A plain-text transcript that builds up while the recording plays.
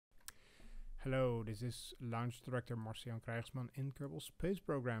Hello, this is Launch Director Marcel-Jan in Kerbal Space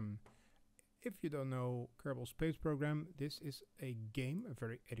Program. If you don't know Kerbal Space Program, this is a game, a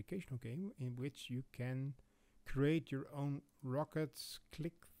very educational game, in which you can create your own rockets,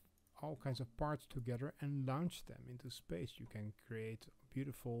 click all kinds of parts together and launch them into space. You can create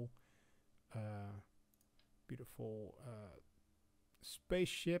beautiful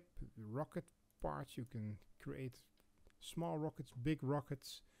spaceship, rocket parts. You can create small rockets, big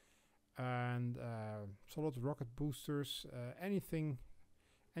rockets, and solid rocket boosters, anything,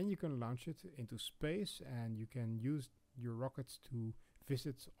 and you can launch it into space, and you can use your rockets to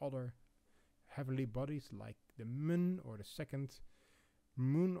visit other heavenly bodies like the moon or the second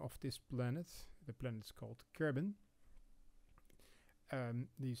moon of this planet. The planet is called Kerbin.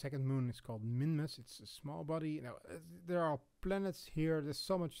 The second moon is called Minmus. It's a small body. Now there are planets here. There's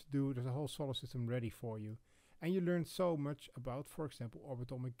so much to do. There's a whole solar system ready for you. And you learn so much about, for example,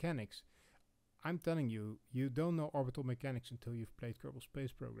 orbital mechanics. I'm telling you, you don't know orbital mechanics until you've played Kerbal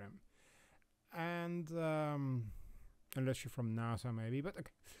Space Program. And unless you're from NASA maybe, but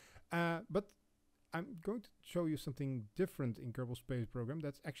okay. But I'm going to show you something different in Kerbal Space Program.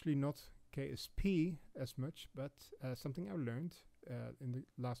 That's actually not KSP as much, but something I learned in the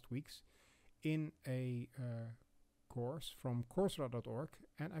last weeks in a course from Coursera.org,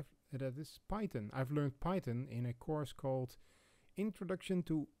 and that is Python. I've learned Python in a course called Introduction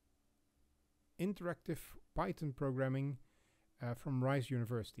to Interactive Python Programming from Rice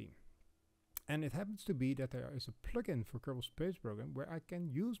University. And it happens to be that there is a plugin for Kerbal Space Program where I can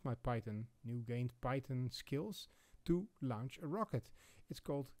use my new gained Python skills to launch a rocket. It's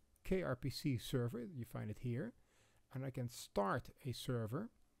called kRPC server. You find it here. And I can start a server.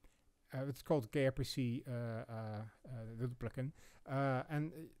 It's called kRPC, the plugin,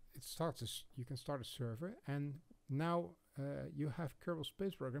 and it starts. You can start a server, and now you have Kerbal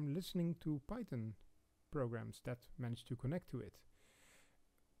Space Program listening to Python programs that manage to connect to it.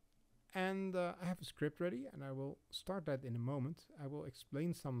 And I have a script ready, and I will start that in a moment. I will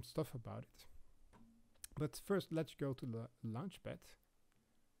explain some stuff about it. But first, let's go to the launchpad.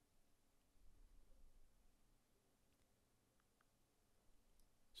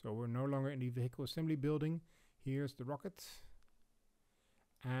 So we're no longer in the vehicle assembly building. Here's the rocket.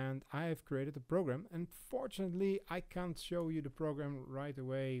 And I have created a program. Unfortunately, I can't show you the program right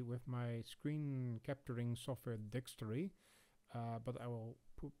away with my screen capturing software Dextery. But I will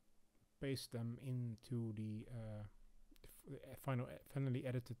paste them into the finally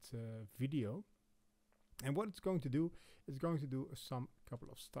edited video. And what it's going to do is going to do some couple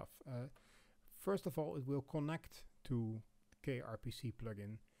of stuff. First of all, it will connect to kRPC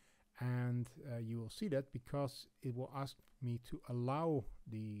plugin. And you will see that because it will ask me to allow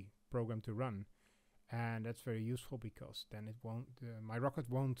the program to run, and that's very useful because then it won't, my rocket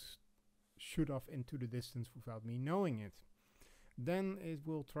won't shoot off into the distance without me knowing it. Then it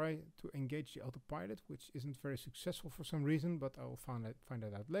will try to engage the autopilot, which isn't very successful for some reason, but I will find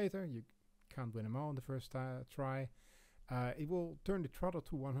that out later. You can't win them all on the first try. It will turn the throttle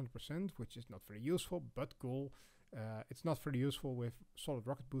to 100%, which is not very useful, but cool. It's not very useful with solid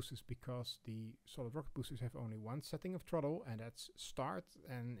rocket boosters because the solid rocket boosters have only one setting of throttle, and that's start,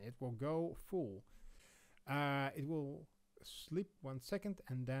 and it will go full. It will sleep 1 second,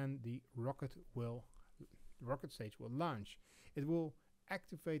 and then the rocket stage will launch. It will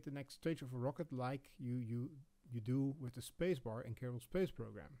activate the next stage of a rocket like you do with the spacebar in Kerbal Space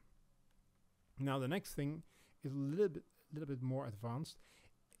Program. Now the next thing is a little bit more advanced.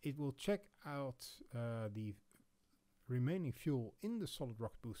 It will check out the remaining fuel in the solid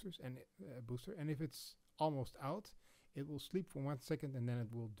rocket boosters and booster, and if it's almost out, it will sleep for 1 second and then it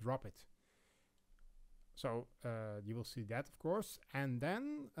will drop it. So you will see that, of course. And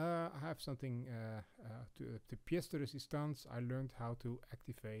then I have something to pièce de résistance. I learned how to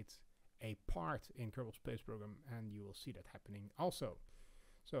activate a part in Kerbal Space Program, and you will see that happening also.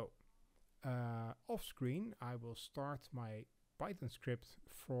 So off screen, I will start my Python script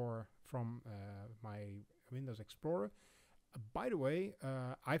from my Windows Explorer. By the way,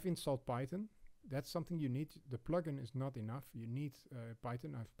 I've installed Python. That's something you need. The plugin is not enough. You need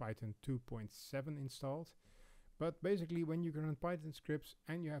Python. I have Python 2.7 installed. But basically, when you can run Python scripts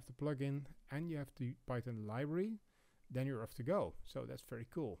and you have the plugin and you have the Python library, then you're off to go. So that's very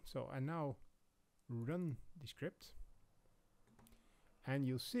cool. So I now run the script. And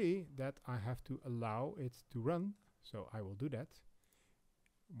you'll see that I have to allow it to run. So I will do that.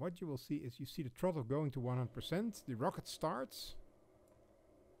 What you will see is you see the throttle going to 100%. The rocket starts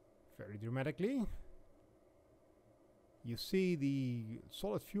very dramatically. You see the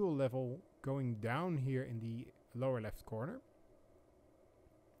solid fuel level going down here in the lower left corner.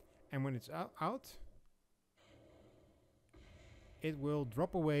 And when it's out, it will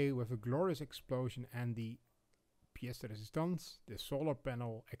drop away with a glorious explosion, and the pièce de résistance, the solar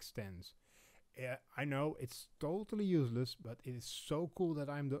panel, extends. I know it's totally useless, but it is so cool that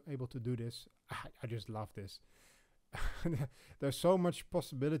I'm able to do this. I just love this. There's so much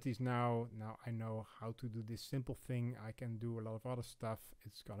possibilities now. Now I know how to do this simple thing. I can do a lot of other stuff.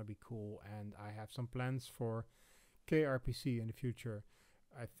 It's gonna be cool, and I have some plans for kRPC in the future.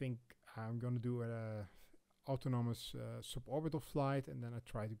 I think I'm gonna do a autonomous suborbital flight, and then I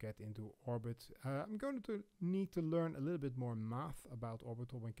try to get into orbit. I'm going to need to learn a little bit more math about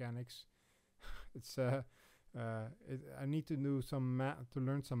orbital mechanics. It's I need to do some math, to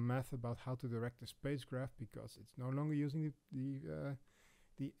learn some math about how to direct the spacecraft, because it's no longer using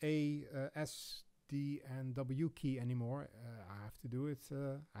the A, S, D, and W key anymore. I have to do it.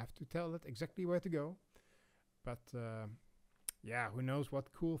 I have to tell it exactly where to go. But yeah, who knows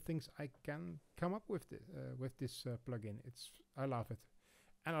what cool things I can come up with this plugin. I love it,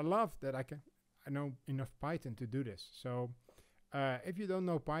 and I love that I know enough Python to do this. So if you don't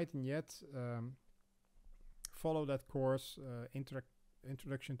know Python yet, follow that course,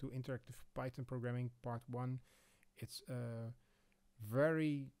 Introduction to Interactive Python Programming Part 1. It's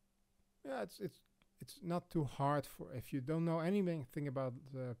very, yeah, it's not too hard for, if you don't know anything about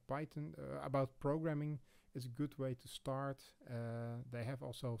Python, about programming. It's a good way to start. They have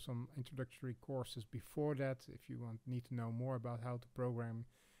also some introductory courses before that if you need to know more about how to program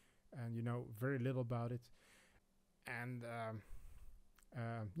and you know very little about it. And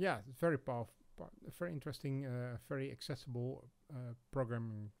yeah, it's very powerful, very interesting, very accessible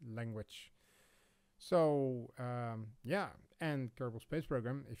programming language. So yeah, and Kerbal Space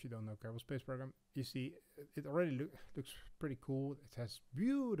Program, if you don't know Kerbal Space Program, you see it already looks pretty cool. It has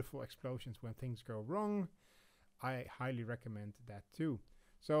beautiful explosions when things go wrong. I highly recommend that too.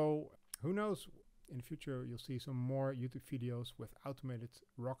 So who knows, in the future you'll see some more YouTube videos with automated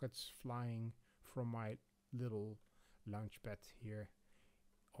rockets flying from my little launch pad here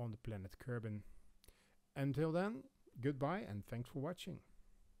on the planet Kerbin. Until then, goodbye and thanks for watching.